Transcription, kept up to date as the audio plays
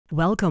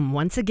Welcome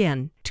once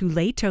again to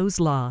Lehto's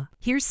Law.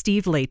 Here's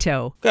Steve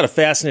Lehto. Got a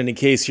fascinating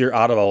case here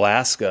out of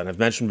Alaska, and I've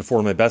mentioned before,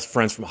 one of my best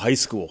friends from high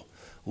school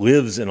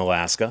lives in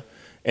Alaska.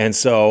 And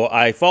so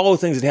I follow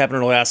things that happen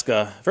in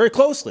Alaska very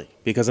closely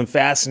because I'm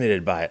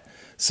fascinated by it.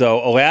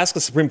 So Alaska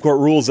Supreme Court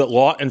rules that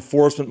law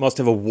enforcement must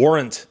have a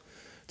warrant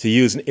to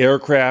use an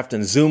aircraft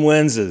and zoom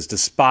lenses to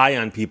spy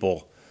on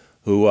people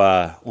who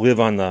live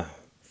on the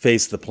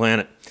face of the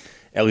planet,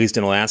 at least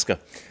in Alaska.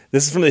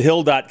 This is from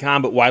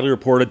thehill.com, but widely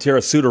reported.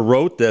 Tara Suter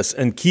wrote this,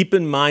 and keep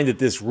in mind that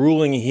this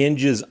ruling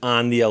hinges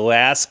on the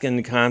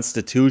Alaskan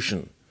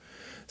Constitution.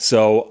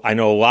 So I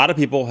know a lot of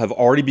people have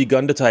already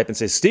begun to type and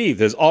say, Steve,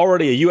 there's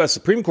already a U.S.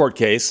 Supreme Court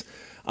case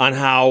on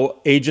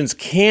how agents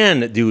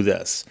can do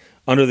this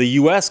under the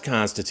U.S.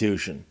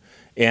 Constitution.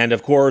 And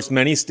of course,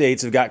 many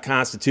states have got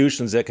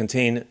constitutions that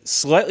contain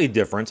slightly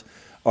different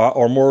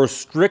or more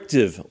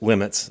restrictive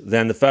limits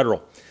than the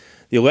federal.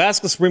 The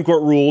Alaska Supreme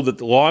Court ruled that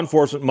the law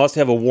enforcement must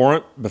have a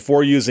warrant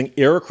before using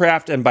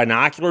aircraft and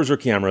binoculars or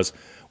cameras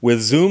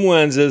with zoom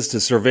lenses to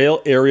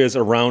surveil areas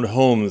around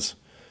homes.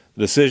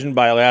 The decision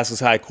by Alaska's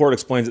High Court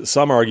explains that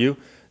some argue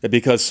that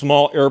because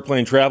small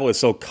airplane travel is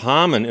so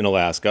common in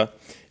Alaska,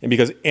 and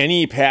because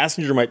any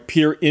passenger might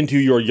peer into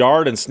your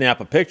yard and snap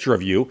a picture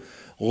of you,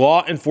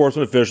 law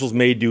enforcement officials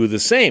may do the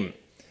same.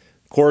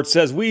 Court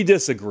says, we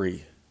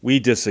disagree. We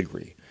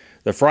disagree.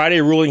 The Friday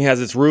ruling has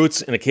its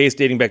roots in a case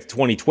dating back to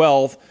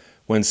 2012,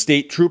 when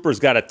state troopers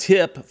got a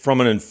tip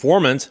from an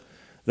informant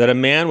that a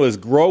man was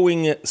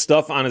growing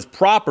stuff on his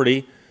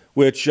property,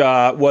 which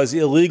was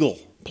illegal,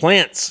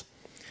 plants.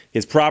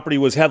 His property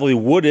was heavily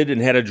wooded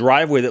and had a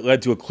driveway that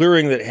led to a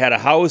clearing that had a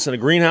house and a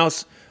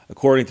greenhouse,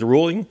 according to the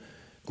ruling.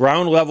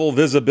 Ground level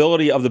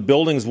visibility of the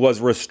buildings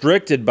was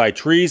restricted by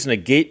trees, and a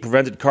gate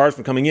prevented cars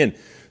from coming in.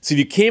 So if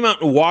you came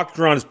out and walked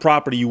around his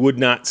property, you would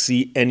not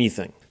see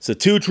anything. So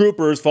two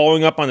troopers,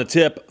 following up on the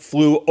tip,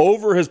 flew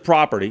over his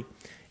property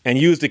and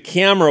used a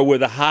camera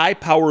with a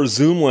high-power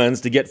zoom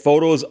lens to get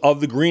photos of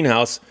the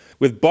greenhouse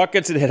with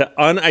buckets that had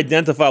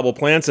unidentifiable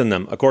plants in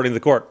them, according to the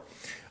court.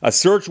 A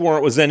search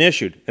warrant was then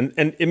issued. And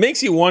it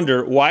makes you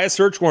wonder why a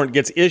search warrant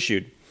gets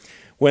issued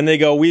when they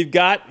go, we've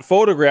got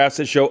photographs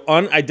that show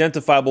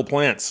unidentifiable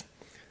plants.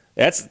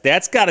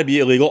 That's got to be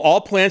illegal.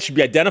 All plants should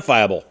be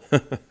identifiable.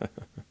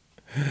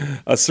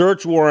 A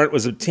search warrant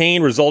was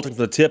obtained resulting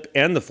from the tip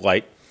and the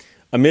flight.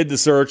 Amid the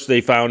search,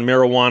 they found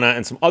marijuana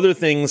and some other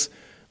things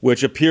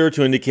which appear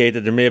to indicate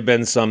that there may have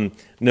been some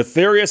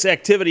nefarious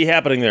activity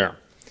happening there.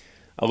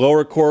 A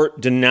lower court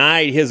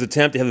denied his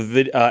attempt to have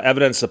the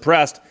evidence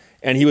suppressed,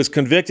 and he was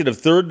convicted of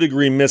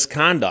third-degree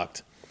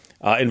misconduct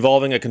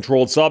involving a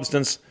controlled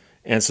substance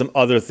and some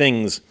other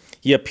things.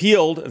 He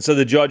appealed and said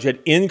the judge had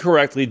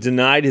incorrectly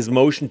denied his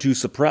motion to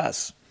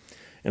suppress.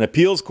 An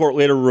appeals court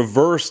later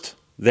reversed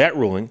that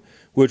ruling,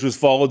 which was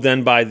followed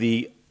then by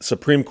the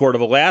Supreme Court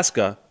of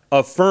Alaska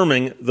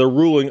affirming the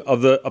ruling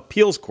of the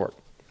appeals court.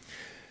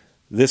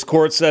 This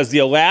court says the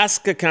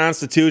Alaska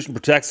Constitution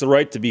protects the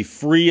right to be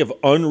free of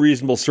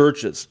unreasonable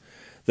searches.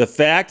 The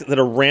fact that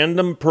a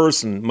random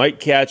person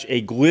might catch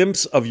a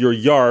glimpse of your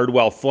yard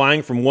while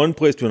flying from one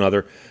place to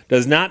another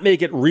does not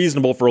make it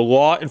reasonable for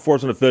law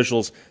enforcement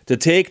officials to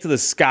take to the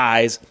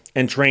skies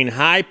and train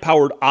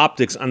high-powered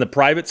optics on the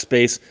private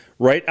space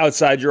right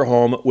outside your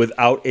home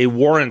without a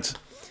warrant.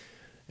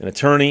 An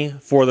attorney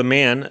for the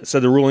man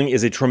said the ruling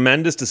is a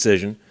tremendous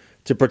decision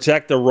to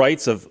protect the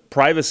rights of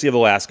privacy of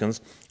Alaskans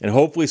and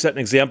hopefully set an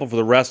example for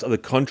the rest of the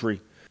country.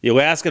 The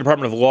Alaska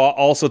Department of Law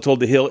also told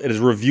The Hill it is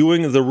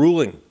reviewing the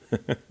ruling.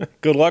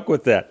 Good luck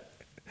with that.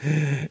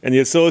 And the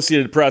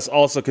Associated Press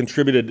also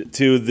contributed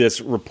to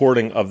this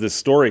reporting of this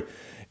story.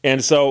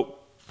 And so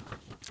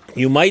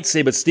you might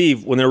say, but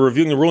Steve, when they're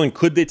reviewing the ruling,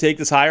 could they take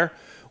this higher?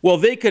 Well,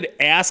 they could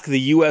ask the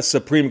U.S.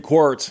 Supreme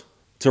Court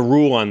to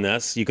rule on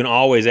this. You can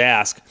always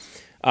ask.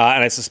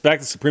 And I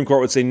suspect the Supreme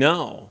Court would say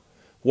no.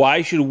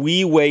 Why should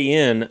we weigh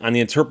in on the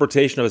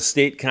interpretation of a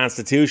state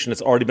constitution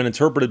that's already been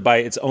interpreted by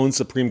its own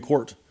Supreme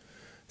Court?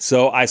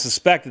 So I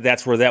suspect that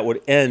that's where that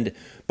would end.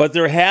 But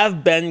there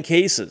have been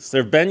cases.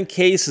 There have been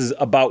cases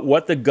about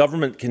what the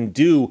government can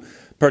do,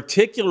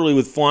 particularly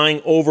with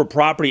flying over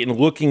property and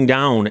looking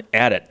down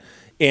at it.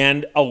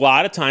 And a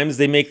lot of times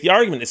they make the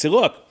argument. They say,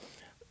 look,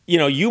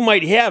 you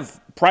might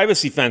have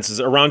privacy fences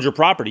around your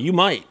property. You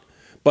might.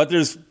 But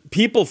there's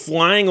people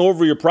flying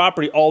over your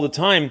property all the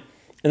time,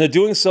 and they're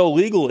doing so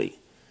legally.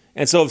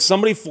 And so if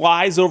somebody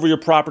flies over your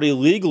property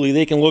legally,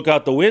 they can look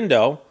out the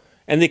window,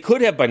 and they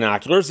could have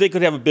binoculars. They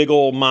could have a big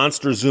old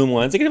monster zoom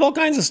lens. They could have all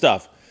kinds of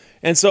stuff.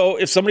 And so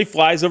if somebody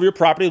flies over your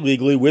property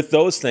legally with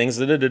those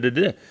things,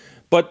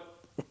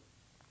 but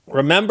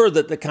remember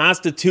that the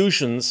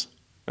constitutions,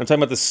 I'm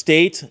talking about the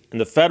state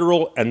and the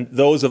federal and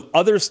those of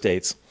other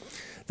states,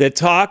 that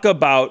talk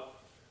about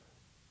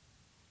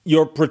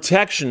your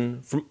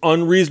protection from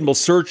unreasonable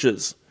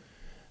searches,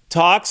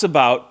 talks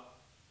about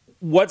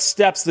what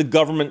steps the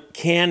government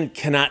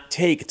cannot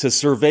take to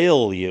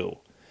surveil you.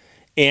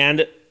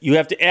 And you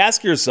have to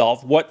ask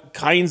yourself, what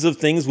kinds of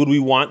things would we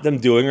want them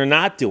doing or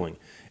not doing?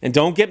 And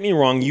don't get me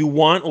wrong, you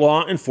want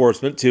law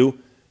enforcement to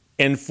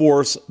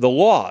enforce the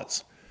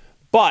laws.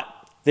 But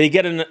they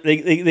get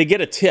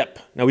a tip.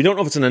 Now, we don't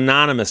know if it's an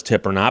anonymous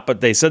tip or not,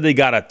 but they said they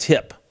got a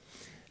tip.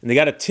 And they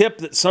got a tip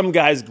that some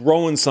guy's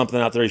growing something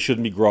out there he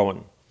shouldn't be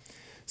growing.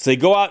 So they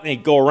go out and they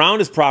go around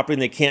his property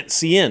and they can't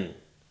see in.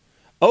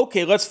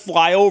 Okay, let's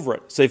fly over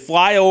it. So they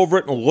fly over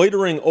it, and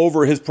loitering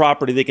over his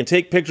property, they can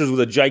take pictures with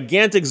a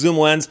gigantic zoom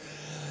lens,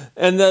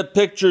 and the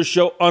pictures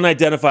show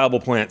unidentifiable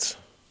plants.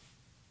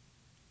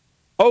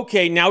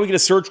 Okay, now we get a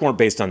search warrant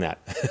based on that.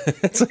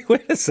 It's like,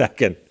 wait a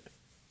second.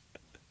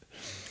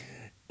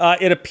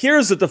 It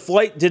appears that the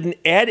flight didn't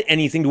add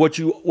anything to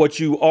what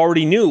you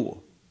already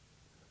knew.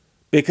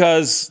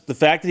 Because the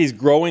fact that he's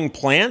growing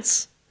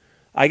plants,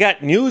 I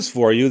got news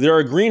for you. There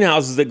are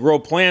greenhouses that grow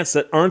plants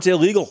that aren't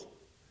illegal.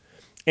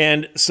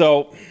 And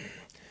so,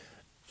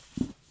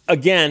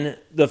 again,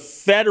 the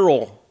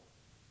federal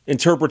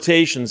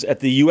interpretations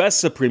at the U.S.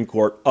 Supreme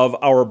Court of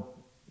our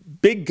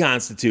big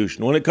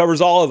Constitution, when it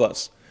covers all of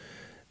us,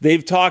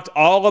 they've talked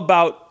all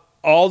about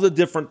all the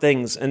different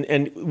things.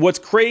 And what's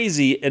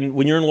crazy, and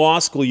when you're in law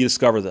school, you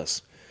discover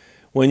this.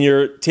 When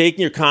you're taking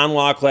your con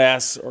law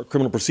class or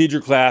criminal procedure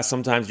class,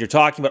 sometimes you're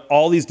talking about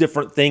all these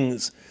different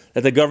things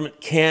that the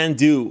government can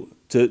do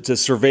to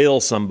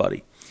surveil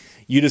somebody.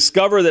 You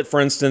discover that,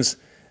 for instance,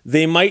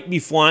 they might be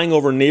flying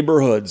over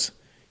neighborhoods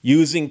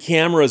using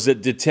cameras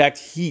that detect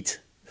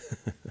heat.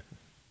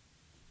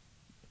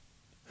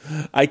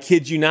 I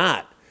kid you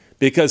not.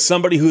 Because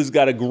somebody who's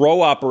got a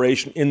grow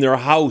operation in their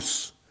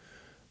house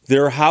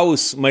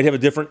might have a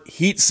different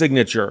heat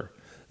signature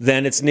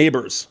than its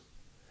neighbors.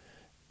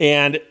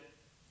 And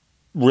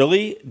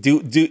really,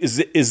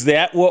 is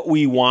that what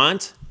we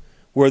want?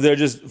 Where they're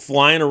just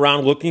flying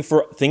around looking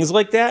for things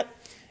like that?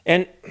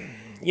 And,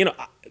 you know,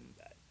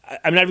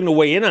 I'm not even going to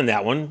weigh in on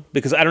that one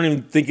because I don't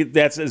even think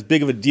that's as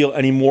big of a deal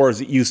anymore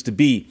as it used to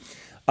be.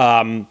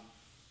 The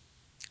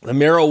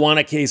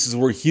marijuana cases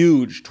were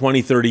huge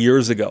 20, 30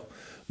 years ago.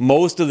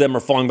 Most of them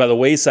are falling by the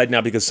wayside now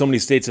because so many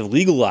states have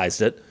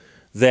legalized it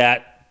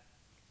that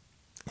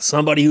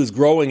somebody who's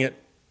growing it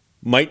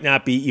might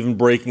not be even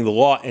breaking the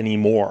law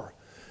anymore.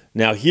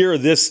 Now here,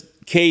 this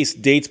case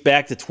dates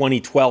back to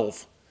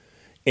 2012,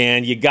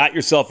 and you got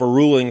yourself a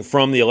ruling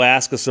from the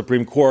Alaska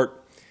Supreme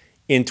Court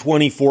in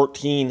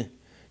 2014.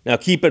 Now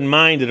keep in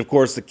mind that, of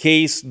course, the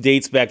case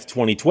dates back to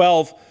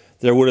 2012.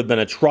 There would have been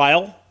a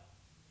trial,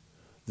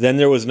 then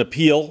there was an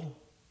appeal,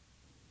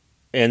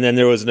 and then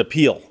there was an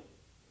appeal.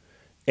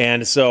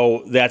 And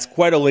so that's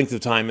quite a length of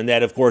time, and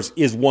that, of course,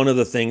 is one of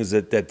the things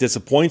that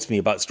disappoints me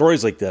about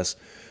stories like this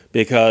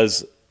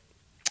because,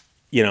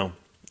 you know,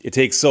 it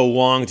takes so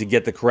long to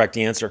get the correct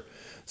answer.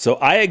 So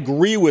I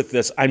agree with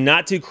this. I'm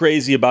not too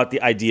crazy about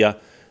the idea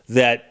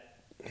that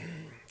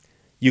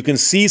you can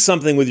see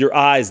something with your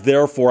eyes,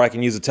 therefore I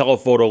can use a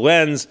telephoto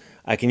lens,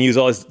 I can use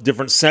all these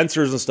different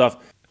sensors and stuff.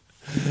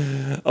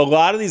 A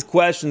lot of these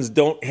questions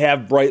don't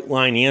have bright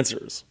line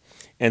answers.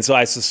 And so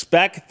I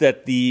suspect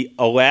that the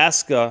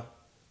Alaska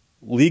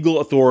legal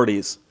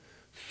authorities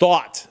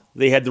thought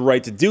they had the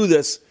right to do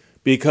this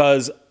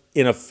because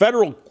in a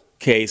federal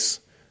case,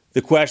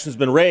 the question's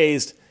been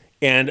raised,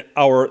 and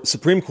our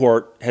Supreme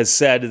Court has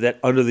said that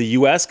under the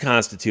U.S.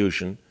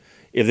 Constitution,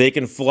 if they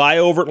can fly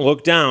over it and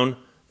look down,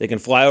 they can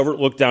fly over it,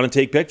 look down, and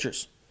take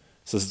pictures.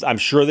 So I'm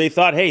sure they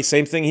thought, hey,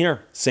 same thing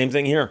here, same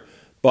thing here.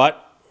 But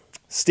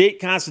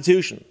state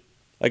constitution,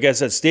 like I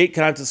said, state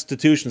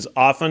constitutions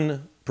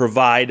often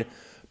provide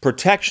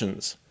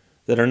protections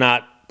that are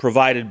not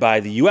provided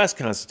by the U.S.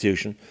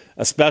 Constitution,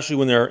 especially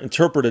when they're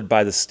interpreted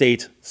by the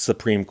state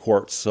Supreme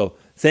Courts. So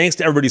thanks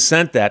to everybody who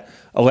sent that.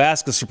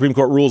 Alaska Supreme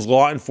Court rules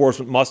law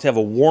enforcement must have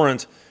a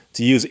warrant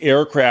to use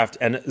aircraft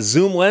and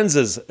zoom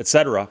lenses,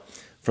 etc.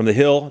 From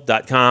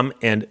thehill.com,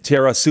 and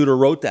Tara Suter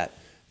wrote that.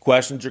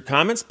 Questions or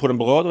comments? Put them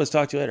below. Otherwise,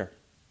 talk to you later.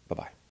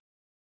 Bye-bye.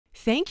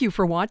 Thank you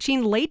for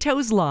watching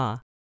Lehto's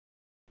Law.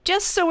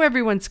 Just so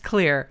everyone's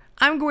clear,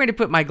 I'm going to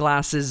put my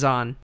glasses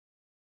on.